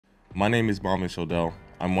My name is Marvin Sordell.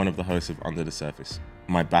 I'm one of the hosts of Under the Surface.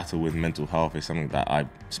 My battle with mental health is something that I've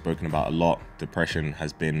spoken about a lot. Depression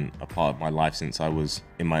has been a part of my life since I was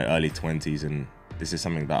in my early 20s, and this is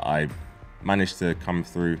something that I managed to come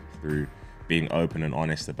through being open and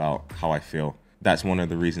honest about how I feel. That's one of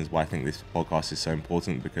the reasons why I think this podcast is so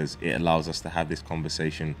important, because it allows us to have this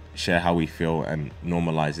conversation, share how we feel, and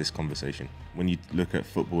normalize this conversation. When you look at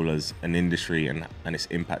football as an industry and its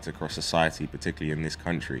impact across society, particularly in this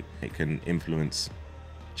country, it can influence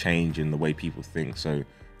change in the way people think. So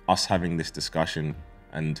us having this discussion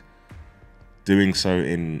and doing so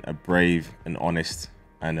in a brave and honest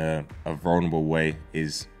and a vulnerable way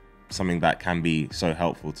is something that can be so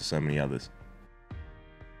helpful to so many others.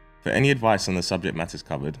 For any advice on the subject matters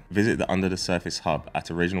covered, visit the Under the Surface hub at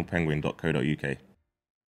originalpenguin.co.uk.